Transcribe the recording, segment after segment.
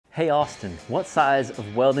Hey Austin, what size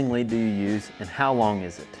of welding lead do you use and how long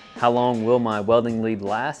is it? How long will my welding lead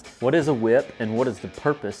last? What is a whip and what is the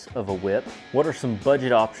purpose of a whip? What are some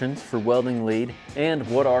budget options for welding lead and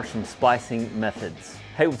what are some splicing methods?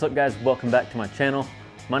 Hey, what's up guys? Welcome back to my channel.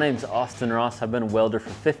 My name is Austin Ross. I've been a welder for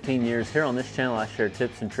 15 years. Here on this channel I share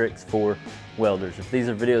tips and tricks for welders. If these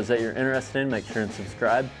are videos that you're interested in, make sure and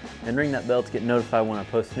subscribe and ring that bell to get notified when I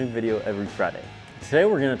post a new video every Friday. Today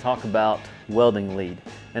we're going to talk about welding lead,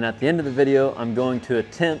 and at the end of the video I'm going to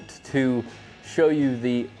attempt to show you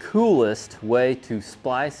the coolest way to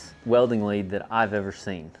splice welding lead that I've ever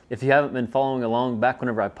seen. If you haven't been following along, back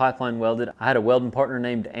whenever I pipeline welded, I had a welding partner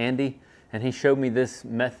named Andy, and he showed me this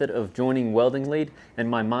method of joining welding lead and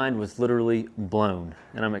my mind was literally blown,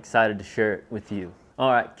 and I'm excited to share it with you.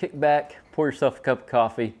 Alright, kick back, pour yourself a cup of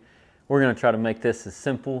coffee. We're going to try to make this as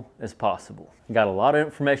simple as possible. Got a lot of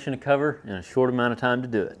information to cover in a short amount of time to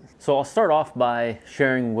do it. So I'll start off by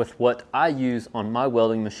sharing with what I use on my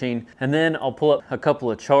welding machine, and then I'll pull up a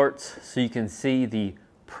couple of charts so you can see the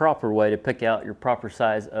proper way to pick out your proper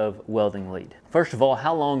size of welding lead. First of all,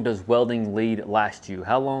 how long does welding lead last you?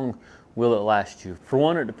 How long will it last you? For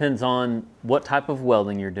one, it depends on what type of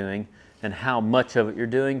welding you're doing and how much of it you're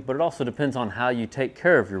doing, but it also depends on how you take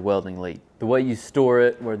care of your welding lead. The way you store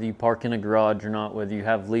it, whether you park in a garage or not, whether you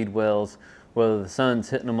have lead wells, whether the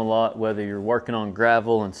sun's hitting them a lot, whether you're working on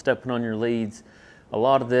gravel and stepping on your leads, a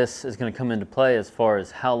lot of this is going to come into play as far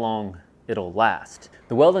as how long it'll last.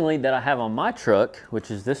 The welding lead that I have on my truck,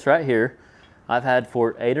 which is this right here, I've had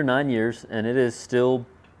for 8 or 9 years, and it is still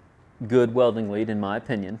good welding lead in my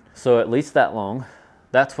opinion, so at least that long.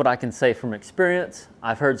 That's what I can say from experience.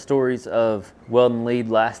 I've heard stories of welding lead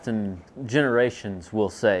lasting generations, we'll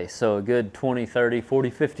say, so a good 20, 30, 40,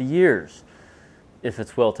 50 years if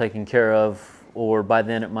it's well taken care of, or by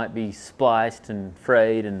then it might be spliced and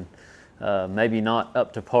frayed and maybe not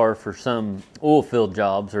up to par for some oil field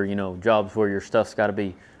jobs, or jobs where your stuff's got to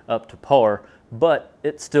be up to par, but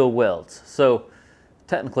it still welds. So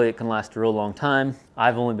technically it can last a real long time.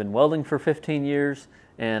 I've only been welding for 15 years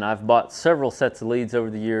and I've bought several sets of leads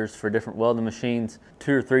over the years for different welding machines,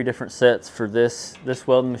 2 or 3 different sets for this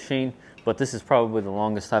welding machine, but this is probably the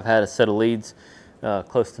longest I've had a set of leads,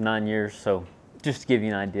 close to 9 years, so just to give you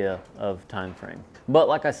an idea of time frame. But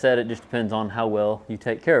like I said, it just depends on how well you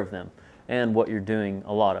take care of them and what you're doing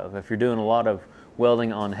a lot of. If you're doing a lot of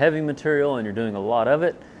welding on heavy material and you're doing a lot of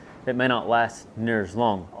it, it may not last near as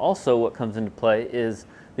long. Also, what comes into play is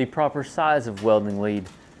the proper size of welding lead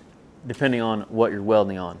depending on what you're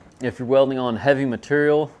welding on. If you're welding on heavy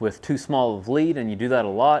material with too small of lead and you do that a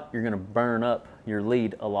lot, you're going to burn up your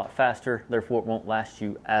lead a lot faster, therefore it won't last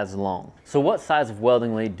you as long. So what size of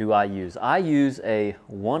welding lead do I use? I use a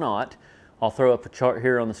 1/0. I'll throw up a chart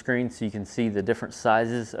here on the screen so you can see the different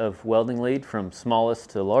sizes of welding lead from smallest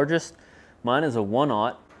to largest. Mine is a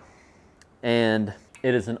 1/0 and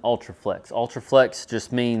it is an ultraflex. Ultraflex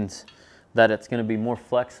just means that it's going to be more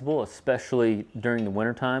flexible, especially during the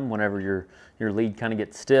wintertime whenever your lead kind of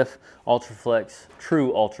gets stiff. Ultraflex,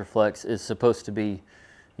 true ultraflex, is supposed to be,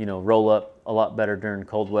 roll up a lot better during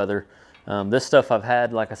cold weather. This stuff I've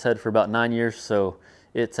had, like I said, for about 9 years, so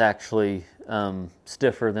it's actually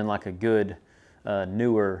stiffer than like a good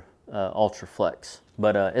newer ultraflex.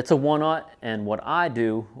 But it's a 1/0, and what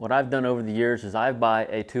I've done over the years is I buy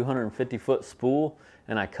a 250-foot spool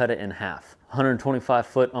and I cut it in half. 125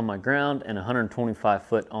 foot on my ground and 125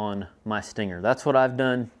 foot on my stinger. That's what I've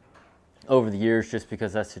done over the years, just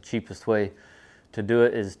because that's the cheapest way to do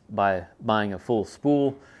it, is by buying a full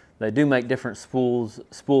spool. They do make different spool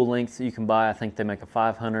lengths that you can buy. I think they make a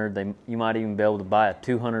 500. You might even be able to buy a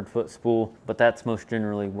 200-foot spool, but that's most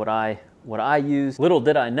generally what I use. Little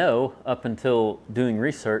did I know, up until doing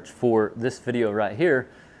research for this video right here,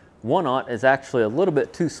 1/0 is actually a little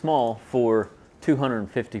bit too small for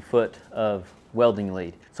 250 foot of welding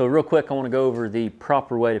lead. So real quick, I want to go over the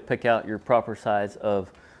proper way to pick out your proper size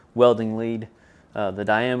of welding lead, the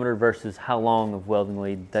diameter versus how long of welding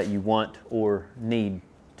lead that you want or need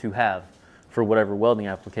to have for whatever welding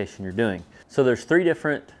application you're doing. So there's 3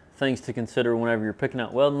 different things to consider whenever you're picking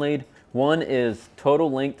out welding lead. One is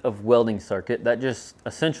total length of welding circuit. That just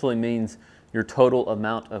essentially means your total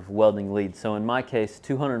amount of welding lead. So in my case,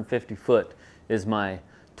 250 foot is my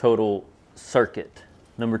total circuit.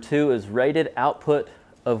 Number 2 is rated output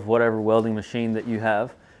of whatever welding machine that you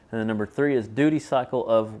have. And then number 3 is duty cycle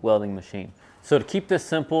of welding machine. So to keep this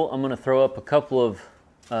simple, I'm going to throw up a couple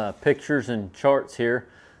of pictures and charts here.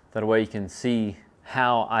 That way you can see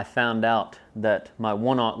how I found out that my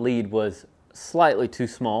 1/0 lead was slightly too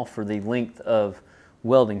small for the length of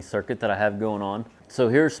welding circuit that I have going on. So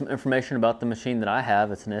here's some information about the machine that I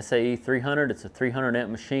have. It's an SAE 300. It's a 300 amp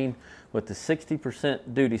machine with the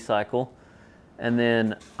 60% duty cycle. And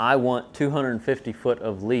then I want 250 foot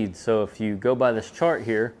of lead. So if you go by this chart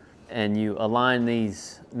here and you align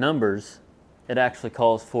these numbers, it actually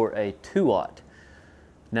calls for a 2-aught.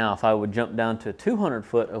 Now if I would jump down to 200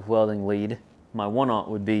 foot of welding lead, my 1-aught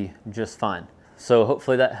would be just fine. So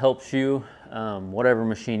hopefully that helps you. Whatever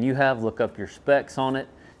machine you have, look up your specs on it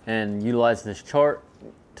and utilize this chart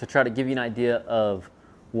to try to give you an idea of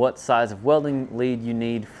what size of welding lead you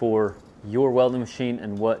need for your welding machine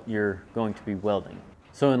and what you're going to be welding.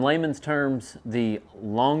 So in layman's terms, the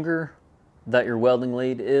longer that your welding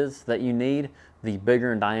lead is that you need, the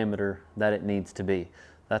bigger in diameter that it needs to be.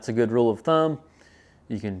 That's a good rule of thumb.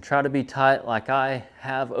 You can try to be tight like I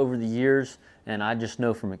have over the years, and I just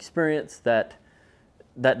know from experience that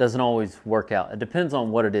that doesn't always work out. It depends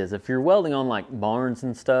on what it is. If you're welding on like barns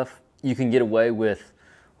and stuff, you can get away with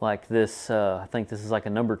like this, I think this is like a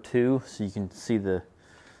number 2, so you can see the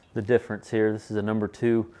difference here. This is a number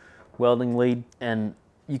 2 welding lead, and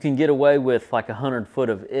you can get away with like 100 foot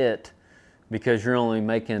of it because you're only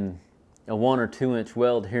making a 1 or 2 inch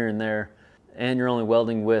weld here and there, and you're only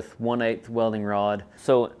welding with 1/8 welding rod.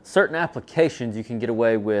 So certain applications you can get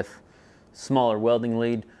away with smaller welding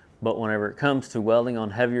lead, but whenever it comes to welding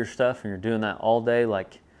on heavier stuff and you're doing that all day,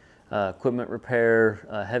 like equipment repair,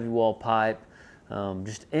 heavy wall pipe,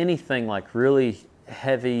 just anything like really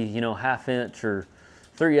heavy, you know, 1/2 inch or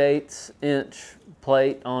 3/8 inch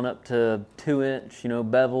plate on up to 2 inch, you know,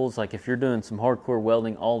 bevels. Like if you're doing some hardcore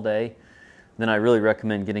welding all day, then I really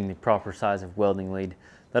recommend getting the proper size of welding lead.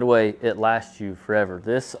 That way it lasts you forever.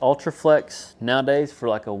 This ultraflex nowadays for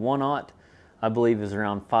like a 1/aught, I believe is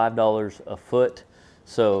around $5 a foot.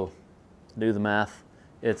 So do the math.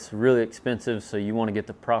 It's really expensive, so you want to get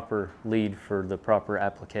the proper lead for the proper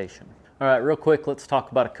application. All right, real quick, let's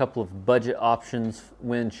talk about a couple of budget options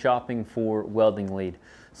when shopping for welding lead.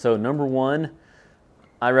 So number 1,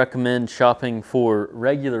 I recommend shopping for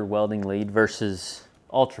regular welding lead versus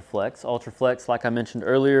ultraflex. Ultraflex, like I mentioned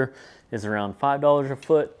earlier, is around $5 a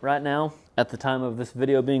foot right now at the time of this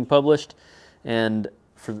video being published, and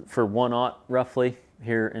for 1/aught roughly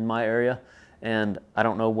here in my area. And I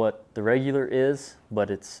don't know what the regular is,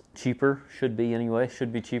 but it's cheaper, should be anyway,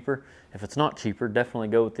 should be cheaper. If it's not cheaper, definitely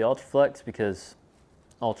go with the ultraflex because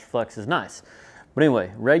ultraflex is nice. But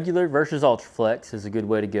anyway, regular versus ultraflex is a good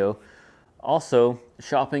way to go. Also,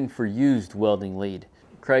 shopping for used welding lead.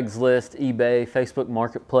 Craigslist, eBay, Facebook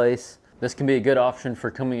Marketplace. This can be a good option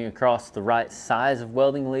for coming across the right size of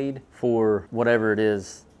welding lead for whatever it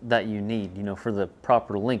is that you need, you know, for the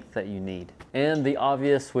proper length that you need. And the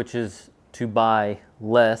obvious, which is to buy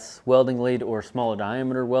less welding lead or smaller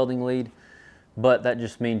diameter welding lead, but that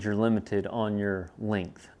just means you're limited on your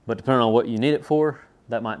length. But depending on what you need it for,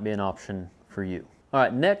 that might be an option for you. All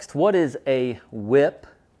right, next, what is a whip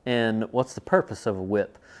and what's the purpose of a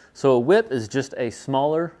whip? So a whip is just a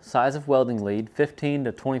smaller size of welding lead. 15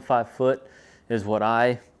 to 25 foot is what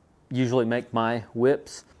I usually make my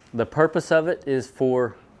whips. The purpose of it is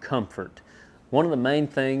for comfort. One of the main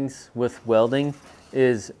things with welding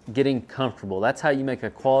is getting comfortable. That's how you make a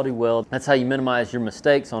quality weld. That's how you minimize your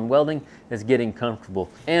mistakes on welding, is getting comfortable.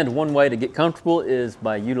 And one way to get comfortable is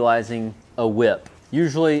by utilizing a whip.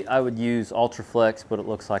 Usually I would use ultraflex, but it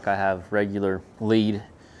looks like I have regular lead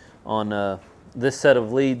on this set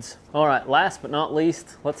of leads. All right, last but not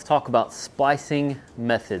least, let's talk about splicing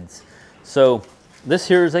methods. So this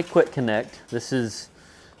here is a quick connect. This is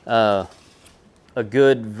a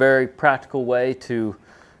good, very practical way to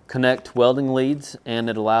connect welding leads, and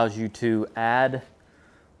it allows you to add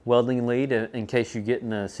welding lead in case you get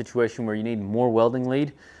in a situation where you need more welding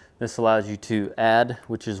lead. This allows you to add,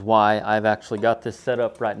 which is why I've actually got this set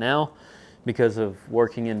up right now, because of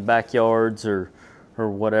working in backyards or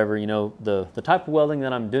whatever, you know, the type of welding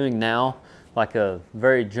that I'm doing now, like a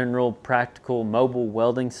very general, practical, mobile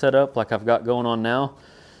welding setup like I've got going on now,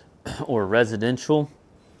 or residential.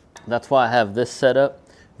 That's why I have this set up.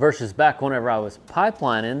 Versus back whenever I was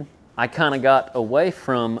pipelining, I kind of got away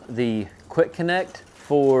from the quick connect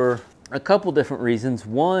for a couple different reasons.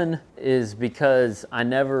 One is because I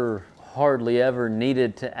never hardly ever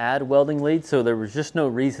needed to add welding lead, so there was just no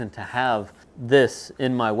reason to have this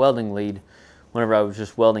in my welding lead whenever I was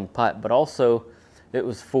just welding pipe. But also it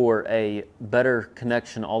was for a better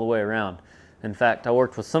connection all the way around. In fact, I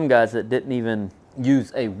worked with some guys that didn't even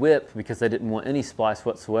use a whip because they didn't want any splice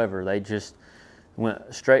whatsoever. They just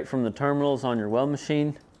went straight from the terminals on your weld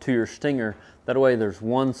machine to your stinger. That way there's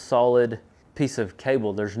one solid piece of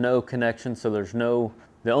cable. There's no connection, so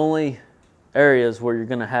the only areas where you're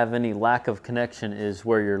gonna have any lack of connection is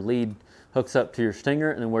where your lead hooks up to your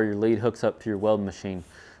stinger and then where your lead hooks up to your weld machine.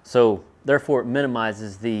 So therefore it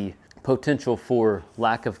minimizes the potential for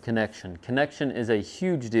lack of connection. Connection is a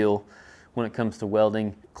huge deal when it comes to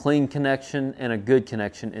welding. Clean connection and a good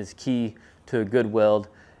connection is key to a good weld.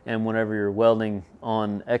 And whenever you're welding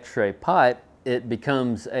on X-ray pipe, it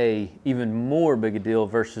becomes a even more big a deal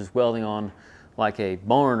versus welding on like a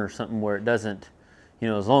barn or something where it doesn't, you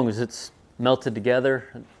know, as long as it's melted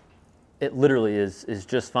together, it literally is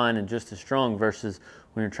just fine and just as strong, versus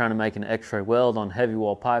when you're trying to make an X-ray weld on heavy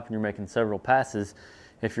wall pipe and you're making several passes.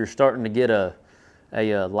 If you're starting to get a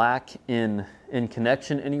lack in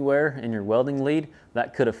connection anywhere in your welding lead,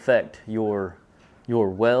 that could affect your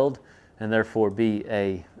weld and therefore be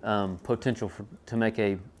a potential to make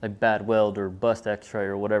a bad weld or bust X-ray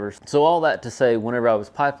or whatever. So all that to say, whenever I was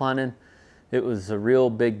pipelining, it was a real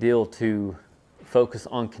big deal to focus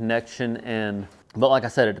on connection. But like I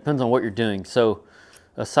said, it depends on what you're doing. So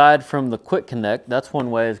aside from the quick connect, that's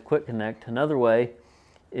one way, is quick connect. Another way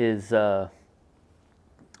is, well,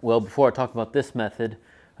 before I talk about this method,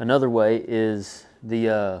 another way is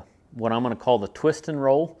the what I'm going to call the twist and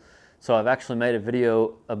roll. So I've actually made a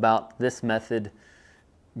video about this method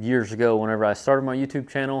years ago whenever I started my YouTube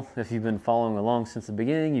channel. If you've been following along since the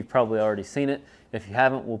beginning, you've probably already seen it. If you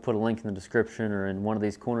haven't, we'll put a link in the description or in one of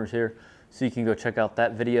these corners here so you can go check out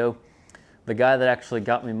that video. The guy that actually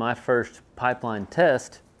got me my first pipeline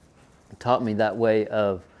test taught me that way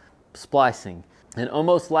of splicing. And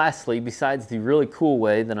almost lastly, besides the really cool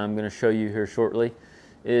way that I'm going to show you here shortly,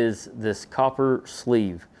 is this copper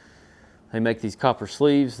sleeve. They make these copper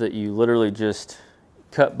sleeves that you literally just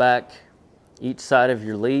cut back each side of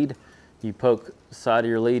your lead. You poke the side of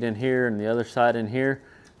your lead in here and the other side in here,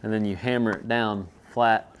 and then you hammer it down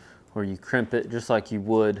flat, or you crimp it just like you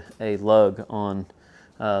would a lug on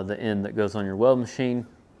the end that goes on your weld machine.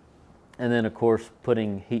 And then of course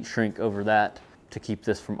putting heat shrink over that to keep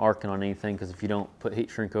this from arcing on anything, because if you don't put heat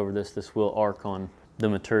shrink over this, this will arc on the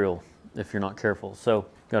material if you're not careful. So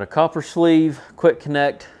got a copper sleeve, quick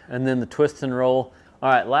connect, and then the twist and roll. All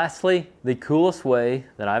right, lastly, the coolest way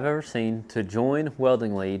that I've ever seen to join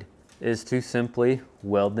welding lead is to simply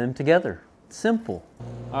weld them together. Simple.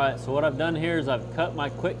 All right, so what I've done here is I've cut my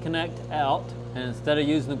quick connect out, and instead of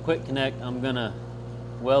using the quick connect, I'm gonna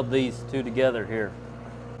weld these two together here.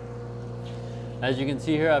 As you can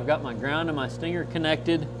see here, I've got my ground and my stinger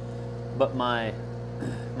connected, but my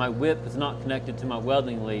whip is not connected to my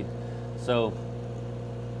welding lead. So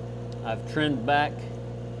I've trimmed back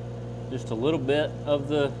just a little bit of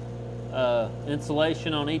the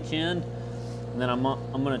insulation on each end, and then I'm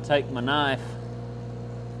going to take my knife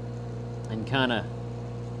and kind of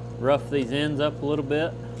rough these ends up a little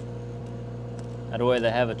bit. That way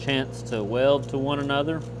they have a chance to weld to one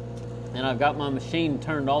another. And I've got my machine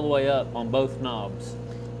turned all the way up on both knobs,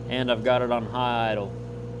 and I've got it on high idle.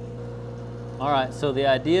 All right, so the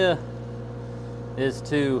idea is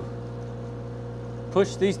to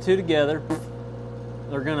push these two together.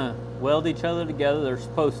 They're gonna weld each other together, they're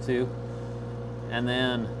supposed to, and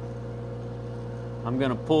then I'm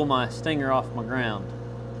gonna pull my stinger off my ground.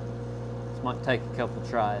 This might take a couple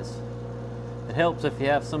tries. It helps if you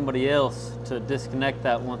have somebody else to disconnect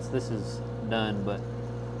that once this is done, but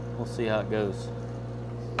we'll see how it goes.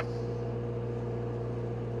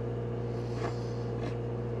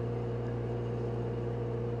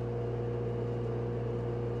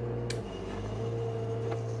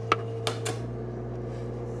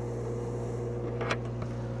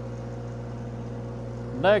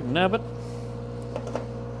 Dag-nabbit.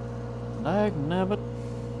 Dag-nabbit.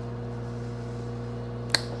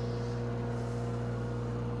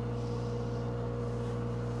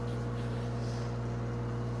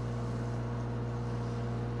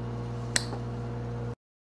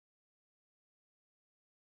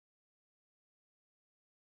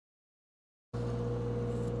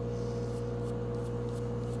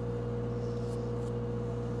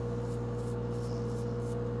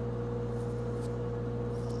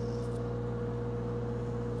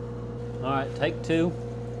 All right, take two.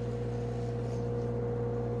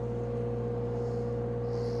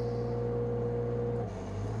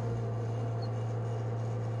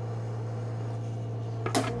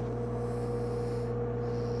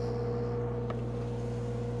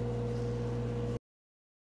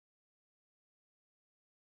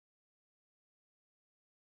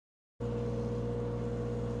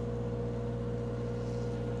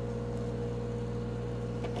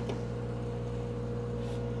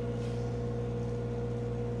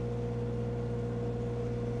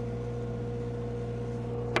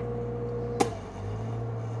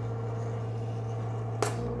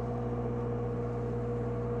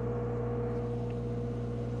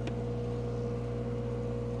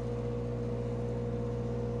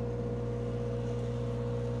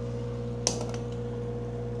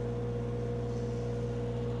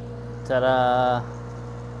 Ta-da!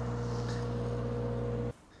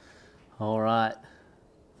 All right,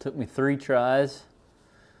 took me 3 tries,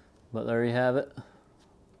 but there you have it,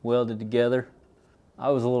 welded together. I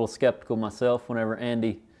was a little skeptical myself whenever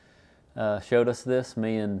Andy showed us this,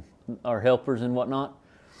 me and our helpers and whatnot.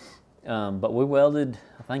 But we welded,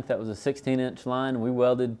 I think that was a 16-inch line, and we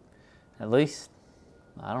welded at least,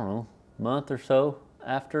 I don't know, a month or so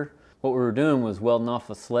after. What we were doing was welding off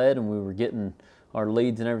a sled, and we were getting our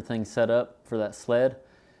leads and everything set up for that sled.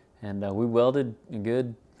 And we welded a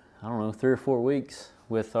good, I don't know, 3 or 4 weeks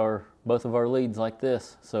with both of our leads like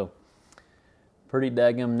this. So pretty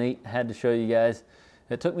daggum neat, had to show you guys.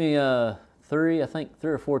 It took me 3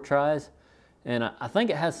 or 4 tries, and I think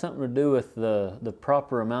it has something to do with the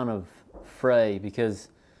proper amount of fray, because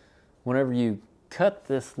whenever you cut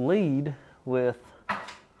this lead with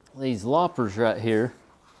these loppers right here,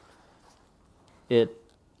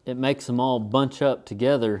 it makes them all bunch up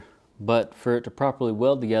together, but for it to properly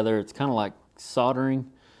weld together, it's kind of like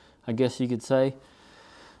soldering, I guess you could say.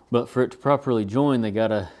 But for it to properly join,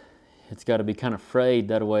 it's got to be kind of frayed.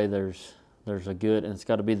 That way there's a good, and it's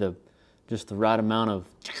got to be just the right amount of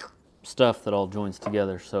stuff that all joins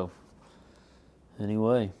together. So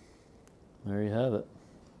anyway, there you have it.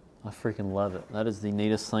 I freaking love it. That is the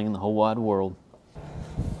neatest thing in the whole wide world.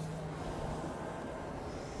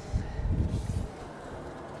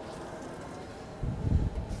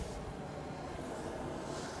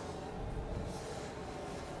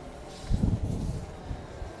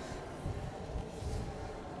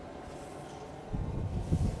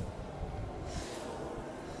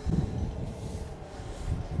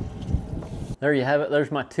 There you have it.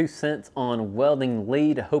 There's my 2 cents on welding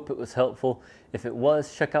lead. I hope it was helpful. If it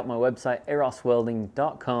was, check out my website,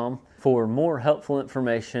 arosswelding.com, for more helpful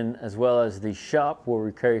information, as well as the shop where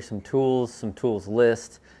we carry some tools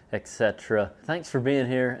list, etc. Thanks for being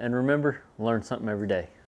here, and remember, learn something every day.